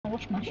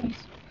wash my shoes.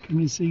 Can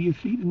you see your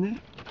feet in there?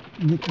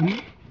 In the camera?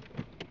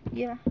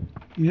 Yeah.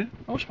 Yeah?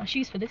 I washed my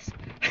shoes for this.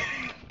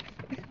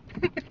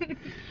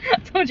 I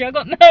told you I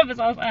got nervous.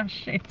 I was like, oh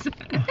shit.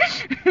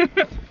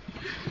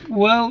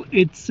 Well,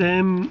 it's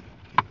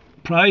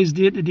prize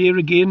day today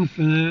again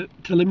for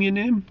tell them your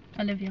name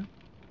Oliwia.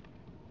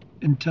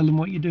 and tell them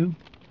what you do.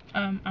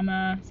 I'm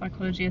a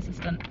psychology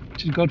assistant.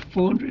 She's got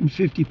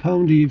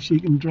 £450 if she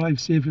can drive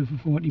safer for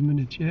 40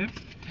 minutes, yeah?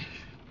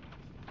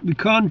 We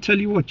can't tell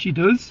you what she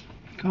does,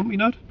 can't we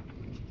not?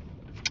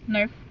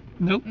 No.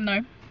 Nope.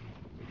 No.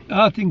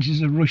 I think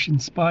she's a Russian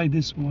spy,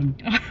 this one.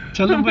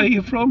 Tell them where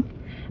you're from.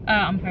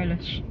 I'm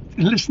Polish.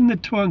 Listen to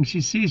the twang.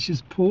 She says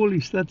she's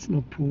Polish. That's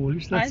not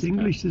Polish. That's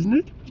English, isn't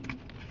it?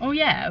 Oh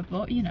yeah,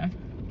 but you know.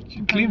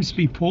 She claims to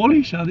be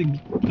Polish. I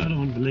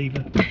don't believe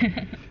her.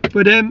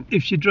 But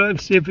if she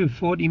drives safe for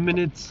 40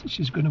 minutes,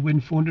 she's going to win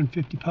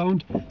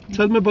 £450.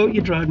 Tell them about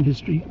your driving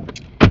history.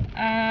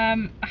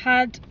 I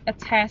had a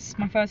test,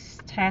 my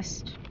first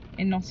test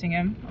in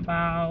Nottingham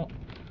about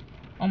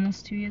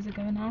almost 2 years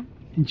ago now.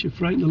 And you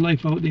frightened the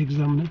life out of the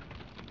examiner,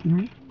 didn't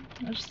you?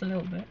 Just a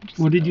little bit.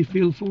 What did you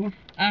feel for?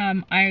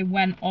 I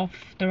went off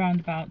the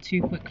roundabout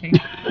too quickly.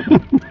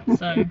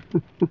 So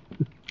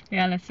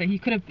yeah, let's say he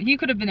could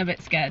have been a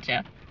bit scared,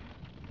 yeah.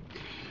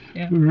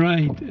 Yeah.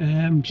 Right.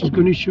 She's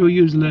going to show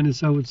you as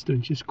learners how it's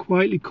done. She's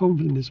quietly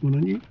confident this one,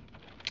 aren't you?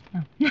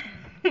 Oh.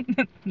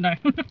 No.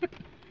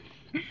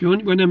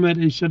 When I met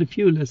her, she had a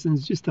few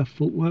lessons. Just her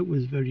footwork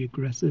was very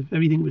aggressive.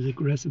 Everything was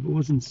aggressive. It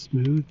wasn't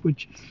smooth, but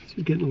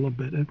she's getting a lot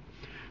better.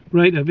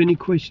 Right. Have any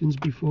questions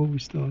before we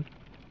start?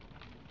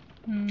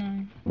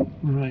 No.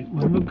 Right.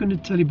 Well, I'm not going to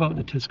tell you about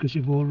the test because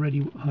you've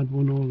already had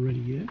one already,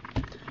 yeah?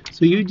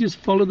 So you just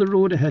follow the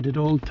road ahead at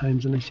all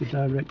times unless you're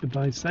directed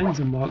by signs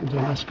and markings.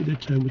 I'll ask you to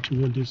turn, which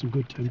you want to do some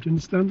good time. Do you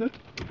understand that?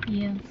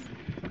 Yes.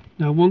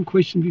 Now, one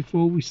question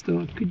before we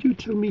start. Could you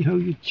tell me how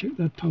you check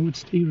that powered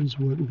steering's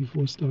working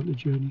before starting the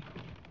journey?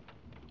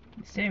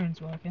 The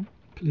steering's working.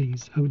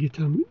 Please. How would you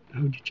tell me?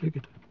 How would you check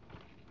it?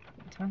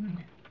 Turning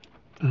it.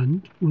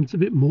 And? Well, it's a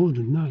bit more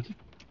than that.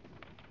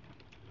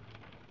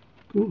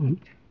 Go on.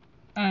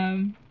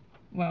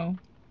 Well,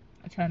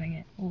 turning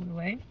it all the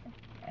way.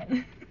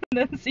 And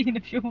then seeing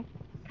if your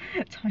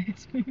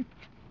tyres move.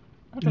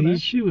 I don't know. Are you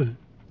sure?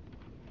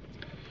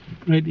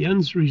 Right, the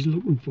answer he's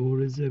looking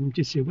for is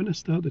just say when I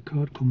start the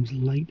car it comes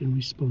light and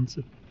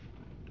responsive.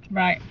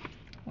 Right.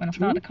 When I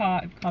start the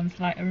car it becomes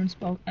lighter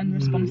and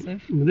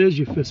responsive. Well, there's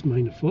your first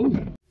minor fault.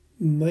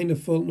 Minor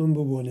fault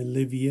number one,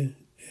 Oliwia.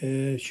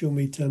 Show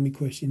me, tell me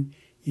question.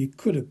 You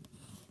could have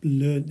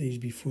learnt these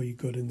before you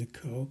got in the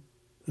car.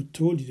 I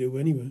told you to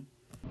anyway.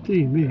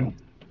 Dear me.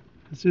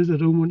 It says I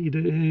don't want you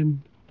to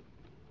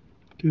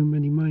do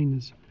many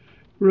minors.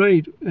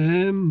 Right,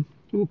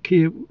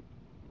 okay.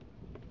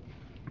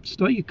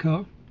 Start your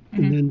car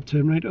and then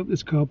turn right up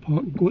this car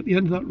park and go at the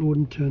end of that road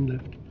and turn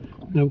left.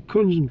 Now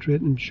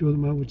concentrate and show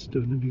them how it's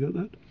done. Have you got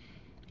that?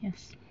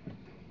 Yes.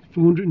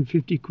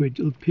 450 quid.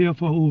 It'll pay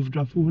off our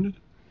overdraft, won't it?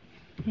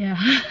 Yeah.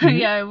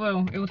 Yeah, it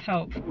will. It would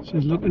help.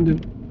 She's looking to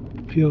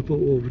pay off our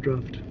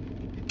overdraft.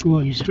 Go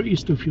on, strut your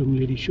stuff, young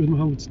lady. Show them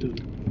how it's done.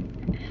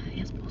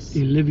 Yes, boss.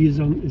 Olivia's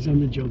is on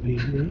the job here,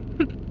 yeah?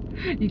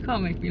 You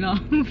can't make me laugh.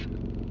 Okay.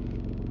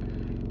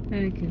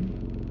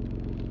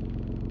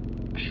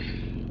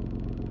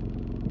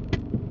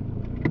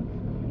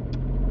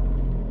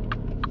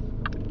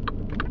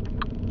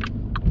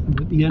 And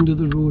at the end of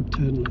the road,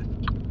 turn left.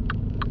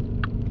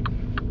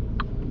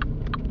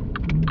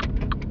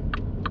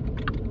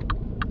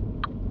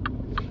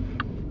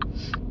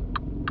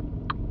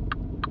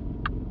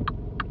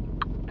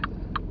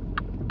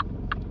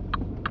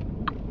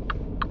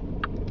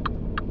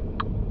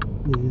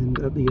 And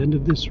at the end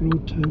of this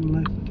road, turn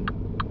left.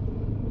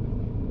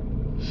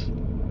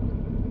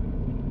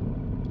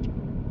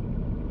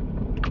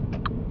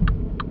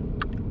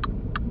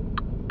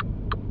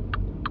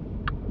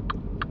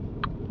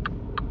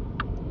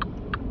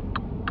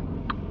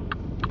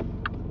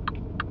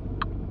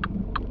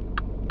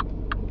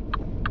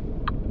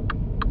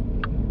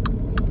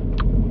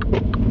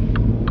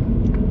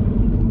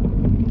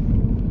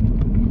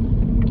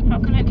 How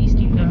can I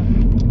de-steam the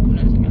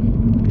windows again?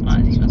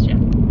 Oh, these ones, yeah.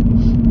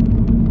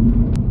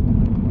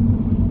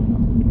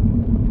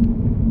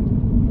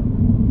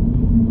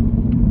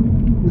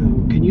 Now,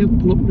 can you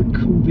pull up in a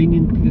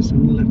convenient place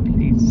on the left,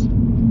 please?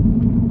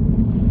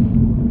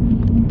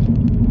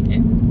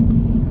 Yeah.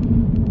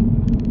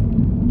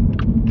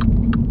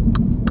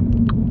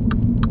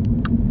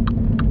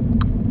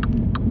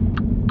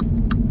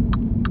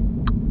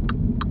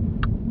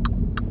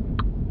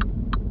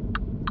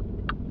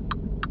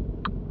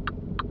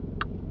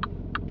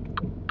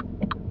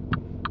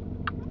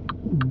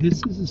 This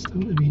is the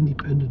start of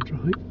independent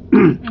drive.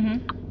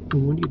 I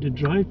want you to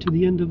drive to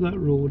the end of that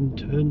road and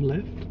turn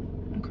left.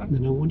 Okay. And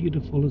then I want you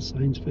to follow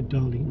signs for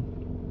Darlington.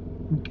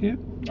 Okay?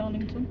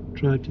 Darlington.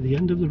 Drive to the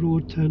end of the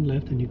road, turn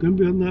left, and you're going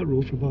to be on that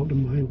road for about a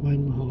mile, mile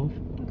and a half.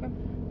 Okay.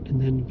 And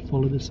then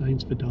follow the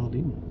signs for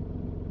Darlington.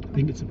 I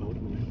think it's about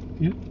a mile.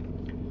 Yeah?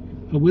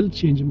 I will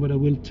change them, but I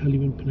will tell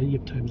you in plenty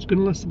of time. It's going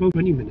to last about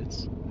 20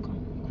 minutes. Okay.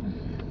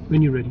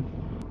 when you're ready.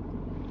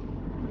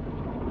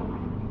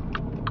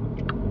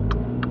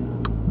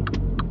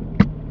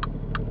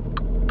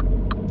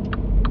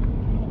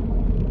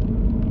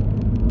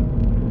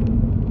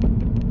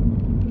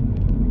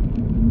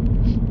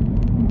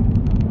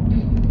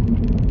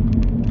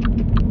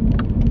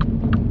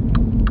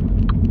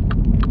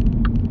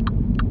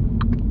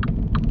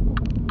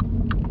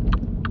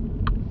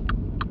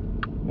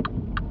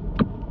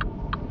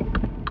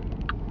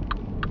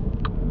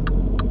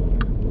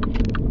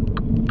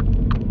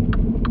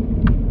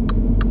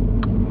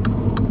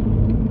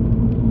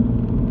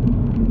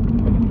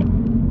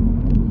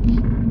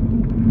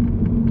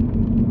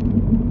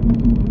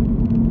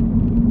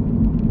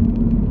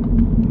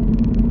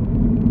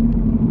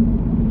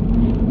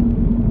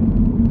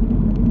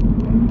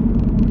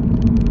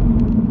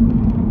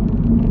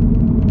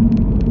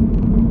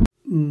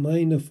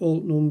 Minor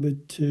fault number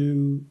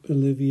 2,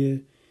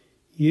 Oliwia.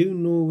 You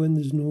know when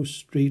there's no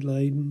street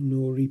lighting,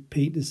 no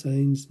repeater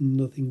signs,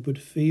 nothing but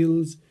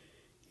fields.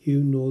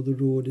 You know the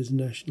road is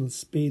national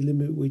speed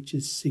limit, which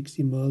is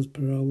 60 miles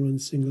per hour on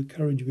single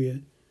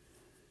carriageway.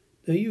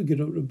 Now you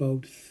get up to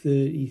about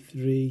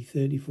 33,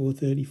 34,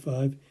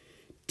 35.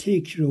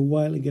 Takes you a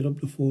while to get up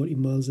to 40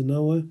 miles an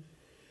hour.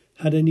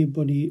 Had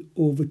anybody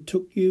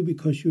overtook you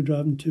because you're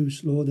driving too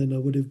slow, then I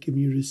would have given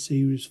you a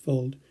serious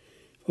fault.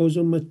 If I was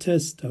on my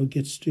test, I would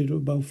get straight up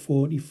about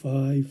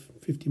 45,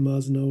 50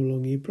 miles an hour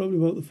along here, probably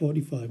about the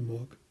 45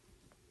 mark.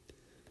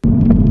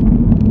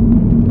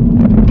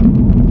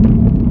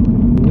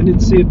 When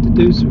it's safe to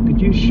do so, could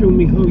you show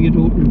me how you'd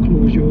open and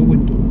close your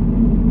window?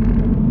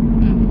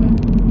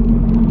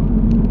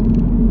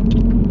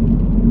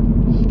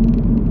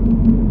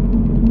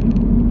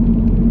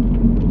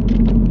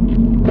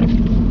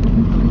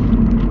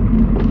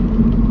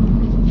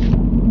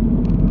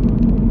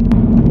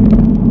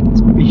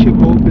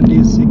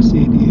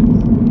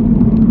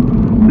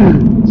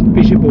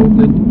 Bishop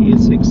Auckland,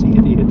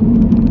 A688.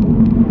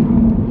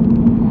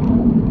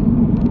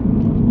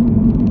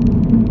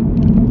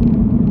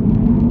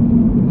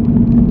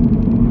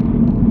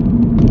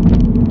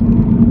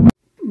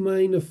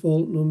 Minor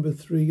fault number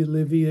 3,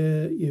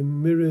 Oliwia. Your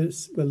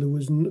mirrors, well,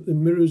 the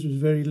mirrors was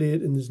very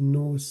late and there's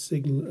no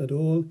signal at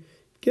all.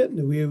 Getting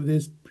away with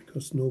this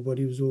because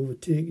nobody was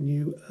overtaking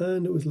you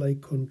and it was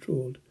light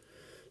controlled.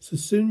 So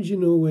as soon as you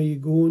know where you're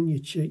going, you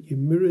check your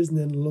mirrors and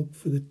then look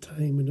for the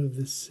timing of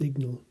the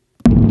signal.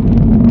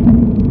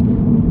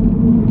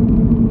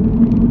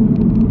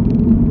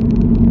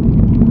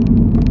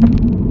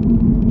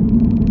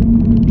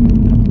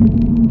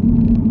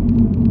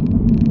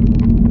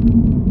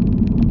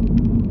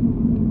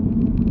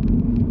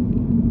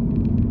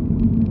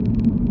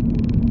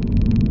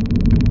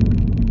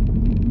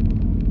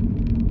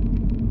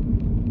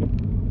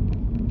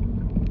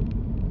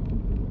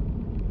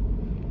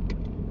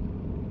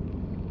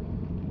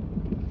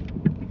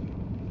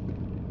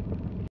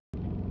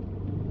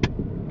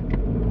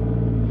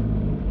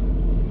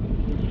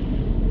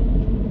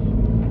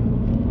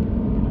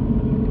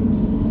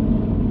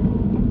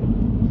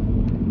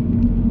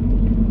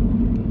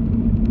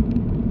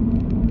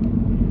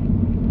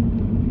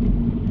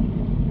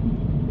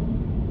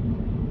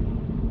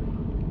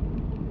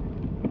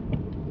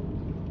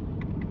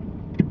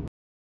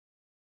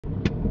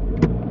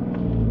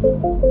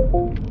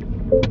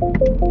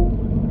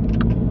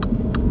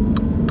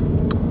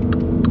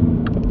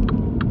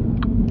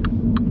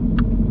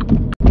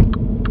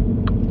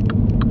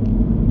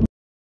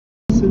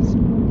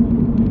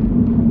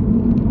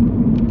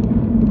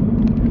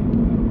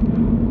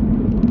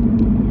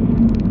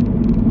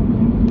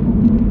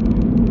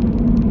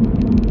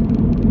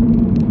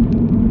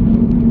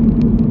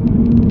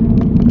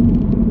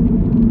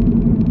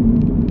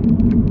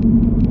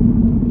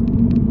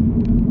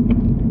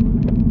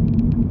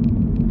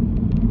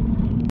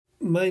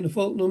 Minor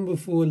fault number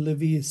 4,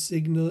 Oliwia's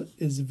signal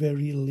is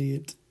very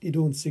late. You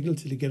don't signal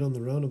till you get on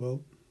the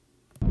roundabout.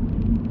 At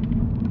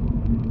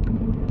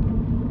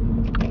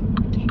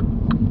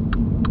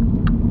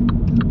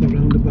the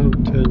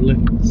roundabout, turn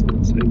left, it's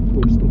not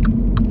signposted.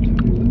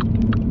 Turn left.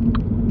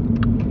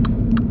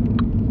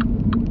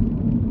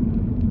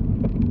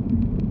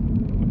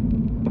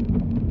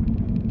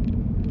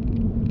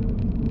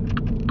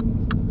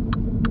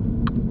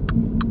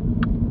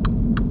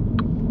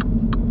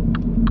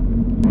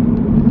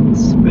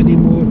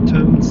 Spennymoor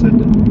Town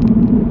Centre.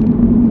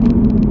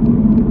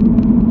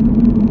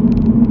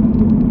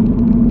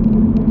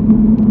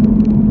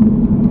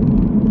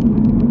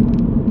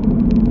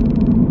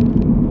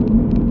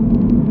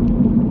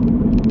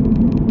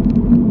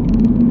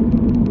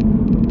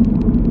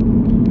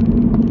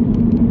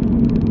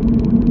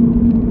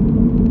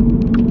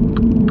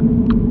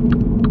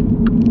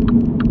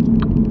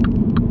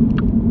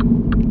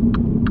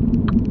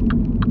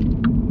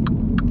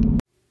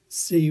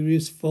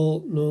 Serious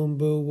fault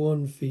number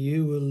 1 for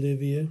you,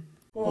 Oliwia.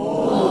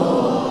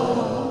 Oh,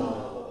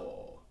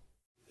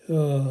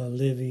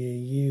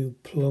 Oliwia, you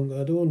plonk.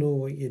 I don't know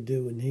what you're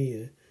doing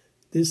here.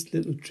 This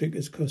little trick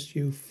has cost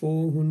you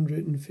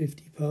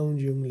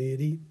 £450, young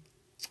lady.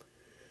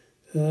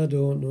 I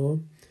don't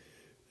know.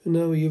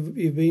 Now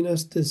you've been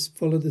asked to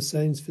follow the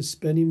signs for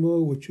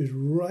Spennymoor, which was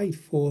right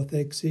fourth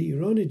exit.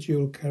 You're on a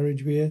dual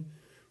carriageway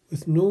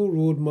with no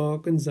road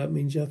markings. That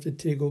means you have to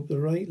take up the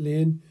right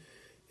lane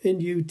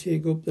and you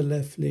take up the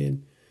left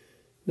lane.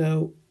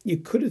 Now, you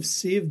could have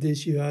saved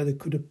this. You either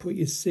could have put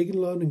your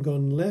signal on and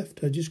gone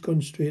left or just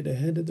gone straight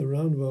ahead at the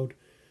roundabout.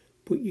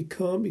 But you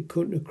can't be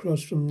cutting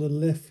across from the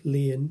left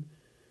lane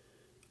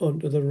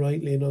onto the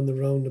right lane on the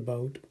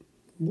roundabout.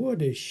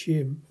 What a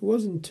shame. It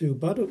wasn't too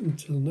bad up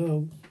until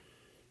now.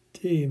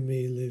 Dear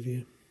me,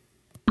 Olivia.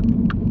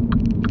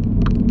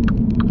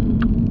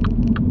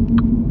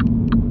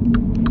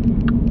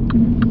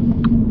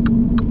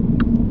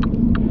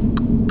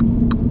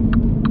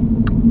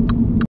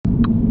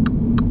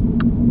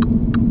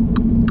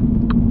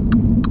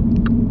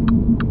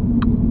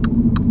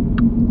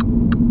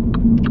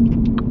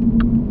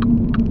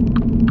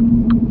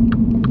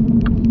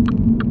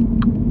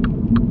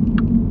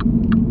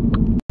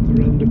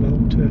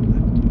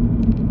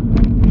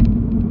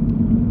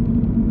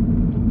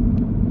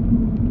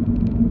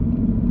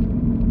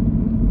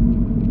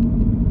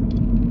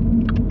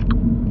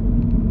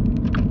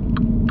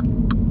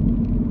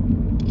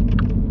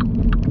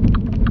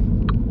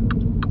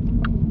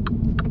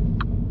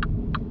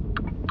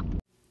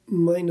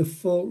 Minor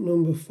fault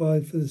number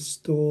 5 for the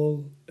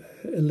stall,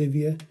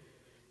 Olivia.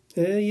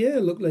 Yeah,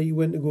 it looked like you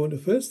went to go into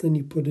first, then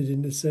you put it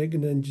into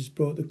second and just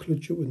brought the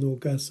clutch up with no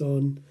gas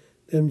on.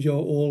 Them's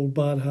your all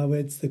bad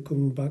habits. They're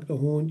coming back to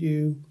haunt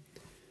you.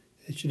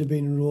 It should have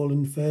been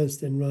rolling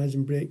first, then rise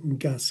and brake and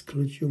gas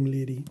clutch, young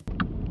lady.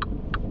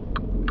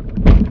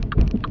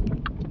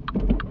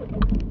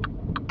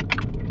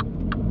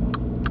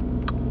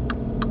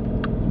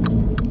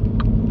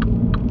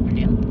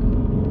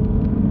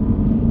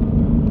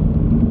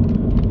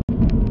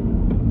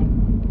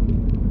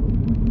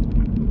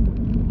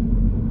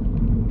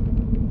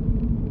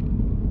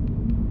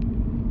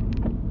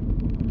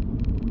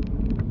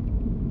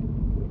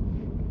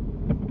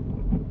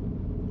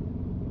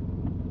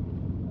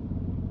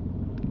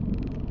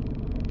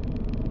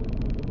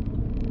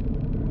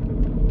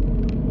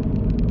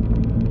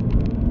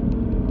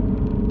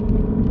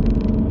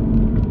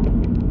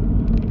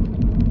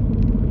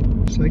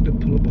 Like to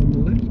pull up on the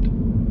left.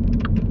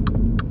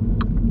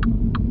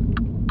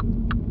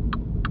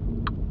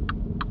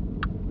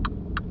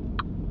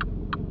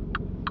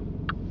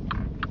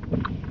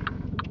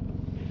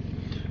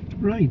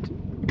 Right,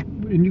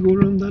 when you go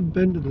around that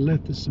bend to the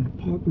left, there's some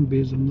parking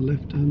bays on the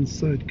left hand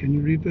side. Can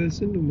you reverse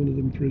into one of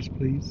them for us,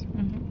 please?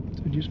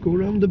 So just go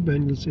around the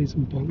bend, you'll see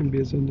some parking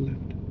bays on the left.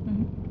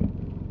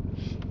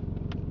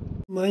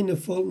 Minor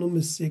fault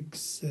number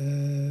 6,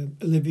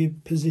 Olivia,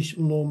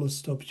 position normal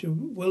stops. You're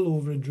well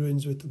over a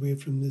drain's width away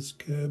from this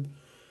curb.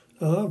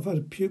 I've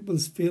had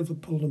pupils fail for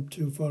pulling up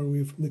too far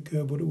away from the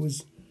curb, but it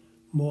was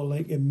more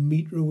like a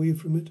metre away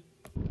from it.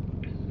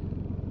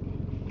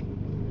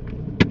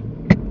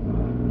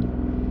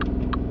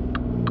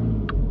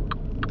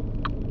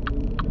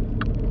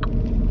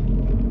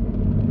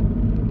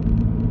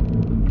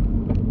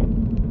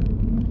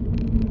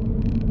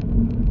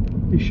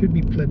 There should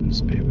be plenty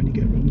spare when you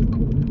get around the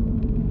corner.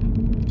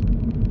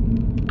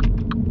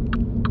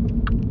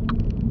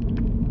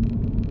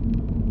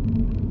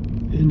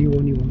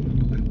 Anyone you want on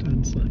the left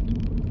hand side.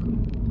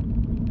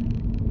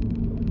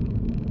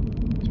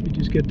 So you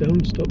just get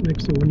down, stop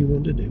next to one you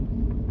want to do.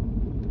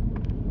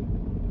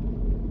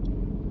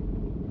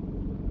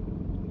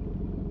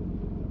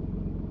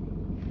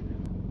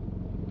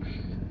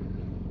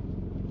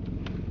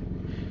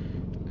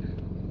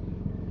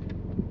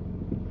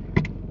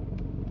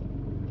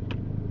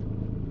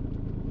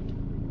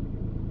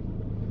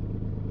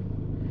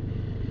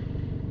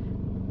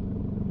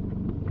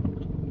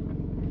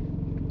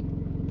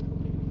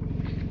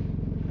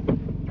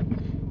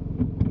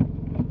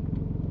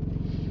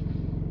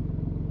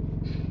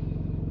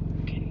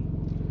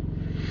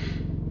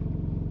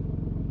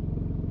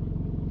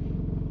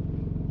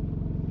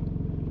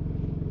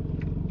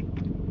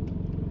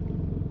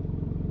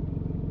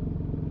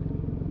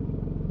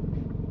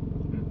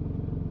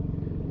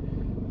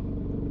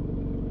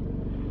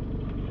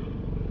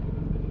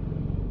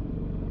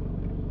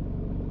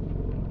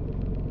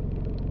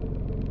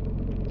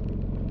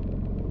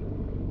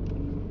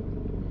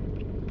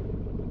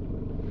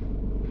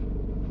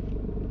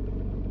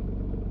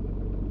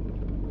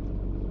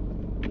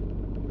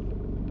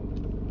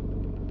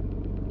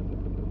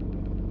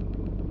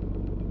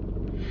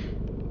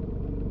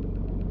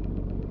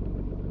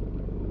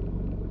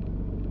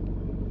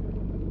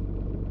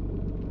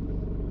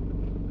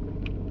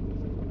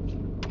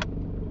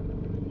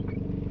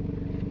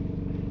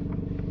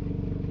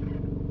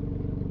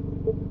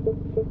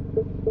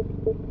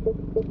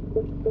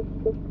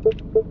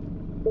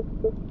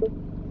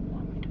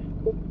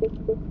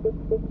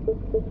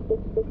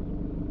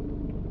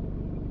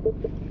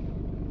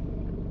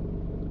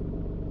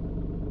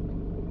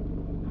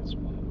 That's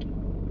wonky.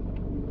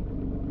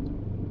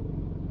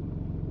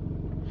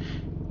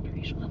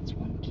 Pretty sure that's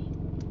wonky.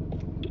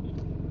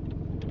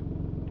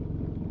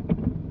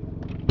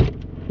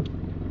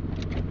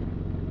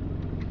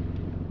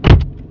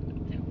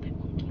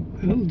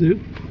 That'll do.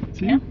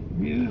 See? Yeah?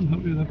 Yeah, I'm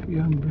happy with that for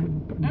your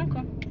handbrake.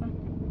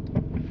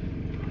 Okay.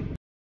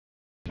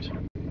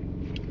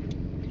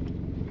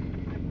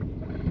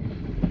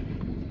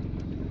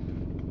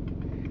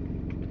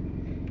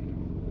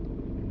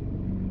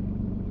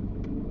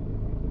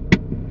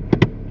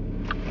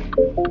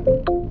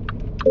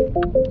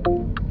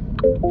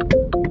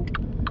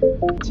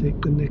 Take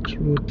the next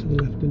road to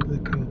the left into the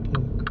car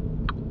park.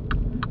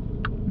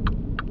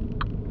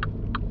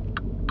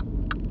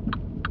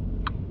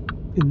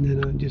 And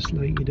then I'd just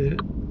like you to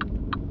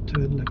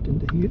turn left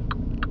into here,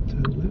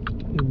 turn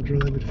left, and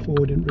drive it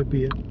forward into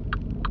rear.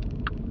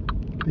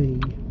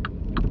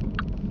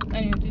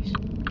 Any of these?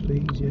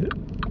 Please, yeah.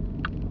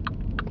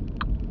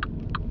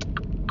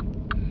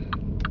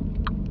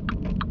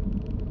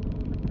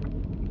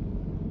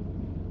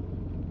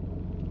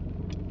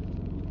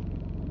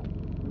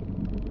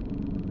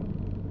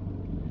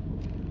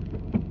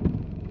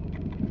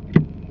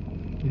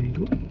 There you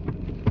go.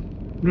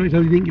 Right, how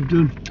do you think you've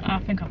done? I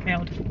think I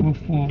failed. What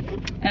for?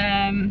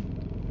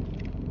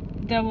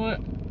 There were.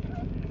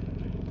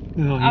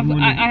 No,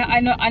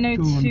 I know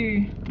Go on.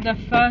 two. The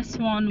first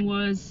one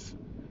was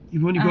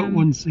You've only got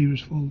one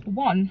serious fault.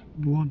 one.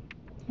 One.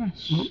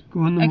 Gosh. Well, go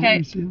on then. What were Okay,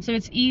 you saying? so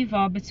it's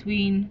either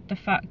between the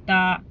fact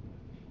that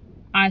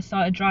I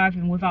started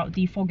driving without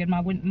defogging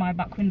my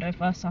back window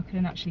first, so I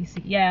couldn't actually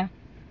see. Yeah,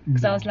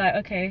 because I was like,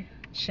 okay,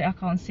 shit, I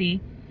can't see.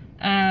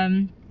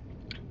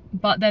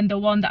 But then the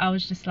one that I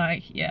was just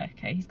like, yeah,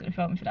 okay, he's gonna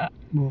fail me for that.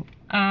 What?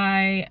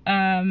 I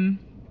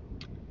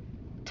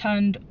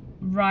turned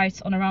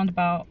right on a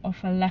roundabout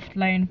off a left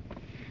lane.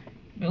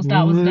 That was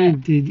Why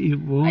it. did you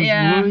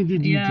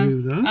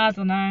do that? I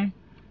don't know.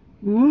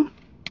 What?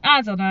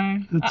 I don't know.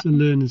 That's a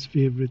learner's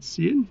favourite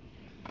scene.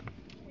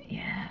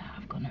 Yeah,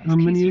 I've got no How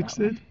many excuse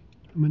for that exits?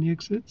 How many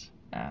exits?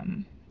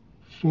 one.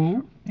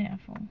 4? Yeah,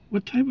 4.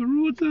 What type of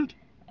road's that?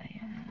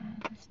 Yeah.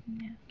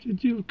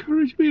 Did you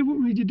encourage me? What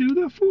made you do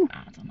that for?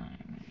 I don't know.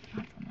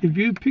 If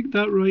you picked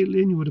that right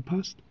lane, you would have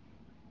passed.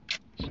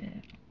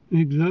 Shit.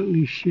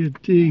 Exactly,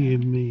 shit, dear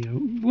me.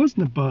 It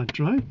wasn't a bad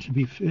drive, to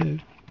be fair.